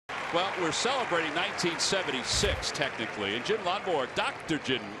Well, we're celebrating 1976 technically, and Jim Lonborg, Dr.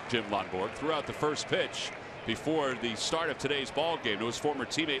 Jim Lonborg, threw out the first pitch before the start of today's ball game to his former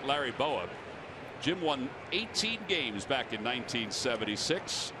teammate Larry Bowa. Jim won 18 games back in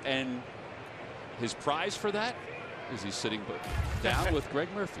 1976, and his prize for that is he's sitting down with Greg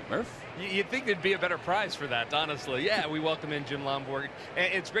Murphy. Murph? You'd think there'd be a better prize for that, honestly. Yeah, we welcome in Jim Lonborg.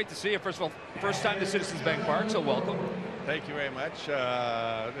 And it's great to see you. First of all, first time to Citizens Bank Park, so welcome. Thank you very much.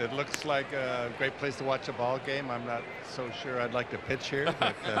 It looks like a great place to watch a ball game. I'm not so sure I'd like to pitch here.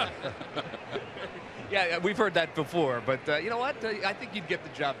 But, yeah, we've heard that before, but you know what? I think you'd get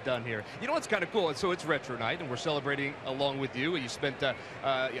the job done here. You know what's kind of cool? So it's retro night, and we're celebrating along with you. You spent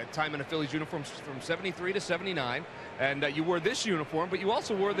time in a Phillies uniform from '73 to '79, and you wore this uniform, but you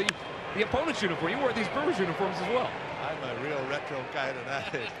also wore the opponent's uniform. You wore these Brewers uniforms as well. I'm a real retro guy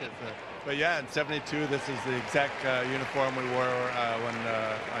tonight. But yeah, in '72, this is the exact uniform we wore when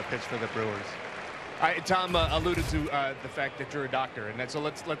I pitched for the Brewers. Tom alluded to the fact that you're a doctor, and so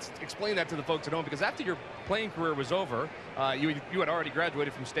let's explain that to the folks at home, because after your playing career was over, you had already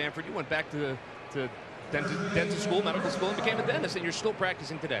graduated from Stanford. You went back to dental school, medical school, and became a dentist, and you're still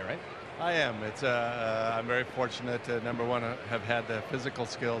practicing today, right? I am. I'm very fortunate to, number one, have had the physical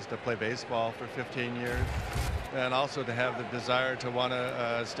skills to play baseball for 15 years, and also to have the desire to want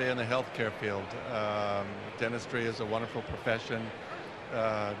to stay in the healthcare field. Dentistry is a wonderful profession.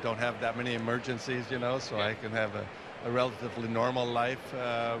 Don't have that many emergencies, you know, so I can have a relatively normal life.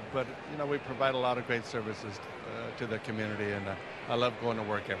 But, you know, we provide a lot of great services to the community, and I love going to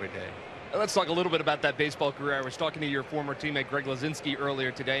work every day. Let's talk a little bit about that baseball career. I was talking to your former teammate Greg Lazinski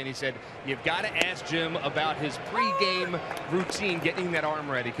earlier today, and he said, you've got to ask Jim about his pregame routine, getting that arm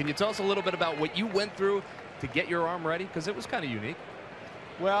ready. Can you tell us a little bit about what you went through to get your arm ready? Because it was kind of unique.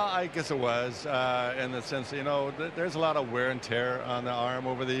 Well, I guess it was in the sense, you know, there's a lot of wear and tear on the arm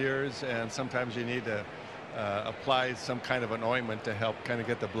over the years, and sometimes you need to apply some kind of an ointment to help kind of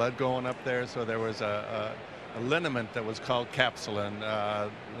get the blood going up there. So there was a liniment that was called capsulin. A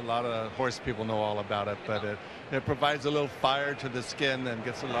lot of horse people know all about it, but it provides a little fire to the skin and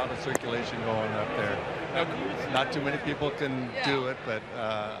gets a lot of circulation going up there. Not too many people can do it, but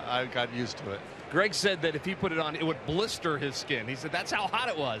I got used to it. Greg said that if he put it on, it would blister his skin. He said that's how hot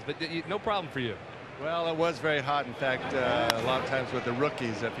it was, but no problem for you. Well, it was very hot. In fact, a lot of times with the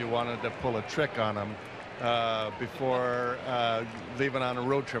rookies, if you wanted to pull a trick on them before leaving on a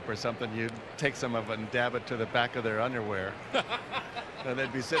road trip or something, you'd take some of it and dab it to the back of their underwear. And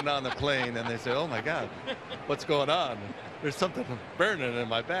they'd be sitting on the plane, and they'd say, oh, my God, what's going on? There's something burning in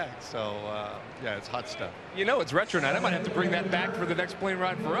my back. So, yeah, it's hot stuff. You know, it's retro night. I might have to bring that back for the next plane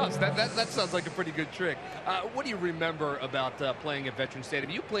ride for us. That sounds like a pretty good trick. What do you remember about playing at Veterans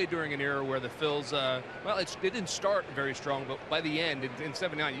Stadium? You played during an era where the Phils, well, it didn't start very strong, but by the end, in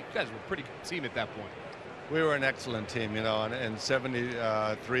 '79, you guys were a pretty good team at that point. We were an excellent team, you know, and in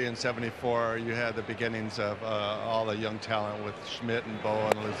 '73 and '74, you had the beginnings of all the young talent with Schmidt and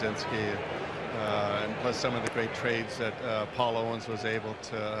Bowa and Lazinski, and plus some of the great trades that Paul Owens was able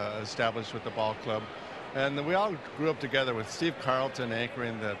to establish with the ball club. And we all grew up together with Steve Carlton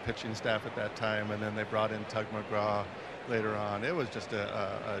anchoring the pitching staff at that time, and then they brought in Tug McGraw later on. It was just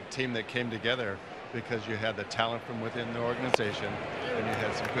a team that came together because you had the talent from within the organization, and you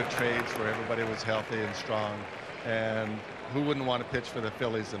had some good trades where everybody was healthy and strong. And who wouldn't want to pitch for the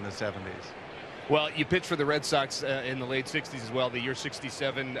Phillies in the '70s? Well, you pitched for the Red Sox in the late '60s as well. The year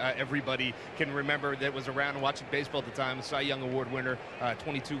 '67, everybody can remember that was around watching baseball at the time. The Cy Young Award winner,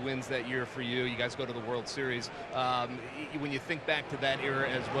 22 wins that year for you. You guys go to the World Series. When you think back to that era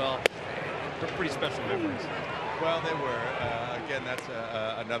as well, they're pretty special memories. Well, they were. Again, that's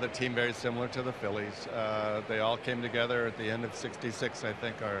another team very similar to the Phillies. They all came together at the end of '66. I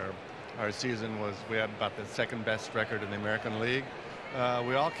think our season was, we had about the second best record in the American League.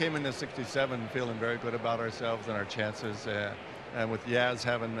 We all came into '67 feeling very good about ourselves and our chances. And with Yaz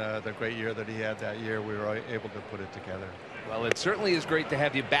having the great year that he had that year, we were able to put it together. Well, it certainly is great to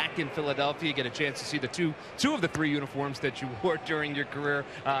have you back in Philadelphia. You get a chance to see the two of the three uniforms that you wore during your career.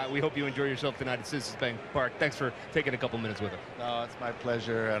 We hope you enjoy yourself tonight at Citizens Bank Park. Thanks for taking a couple minutes with us. No, it's my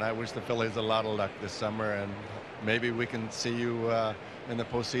pleasure, and I wish the Phillies a lot of luck this summer, and maybe we can see you in the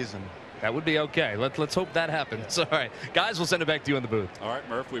postseason. That would be okay. Let's hope that happens. All right, guys, we'll send it back to you in the booth. All right,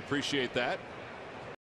 Murph, we appreciate that.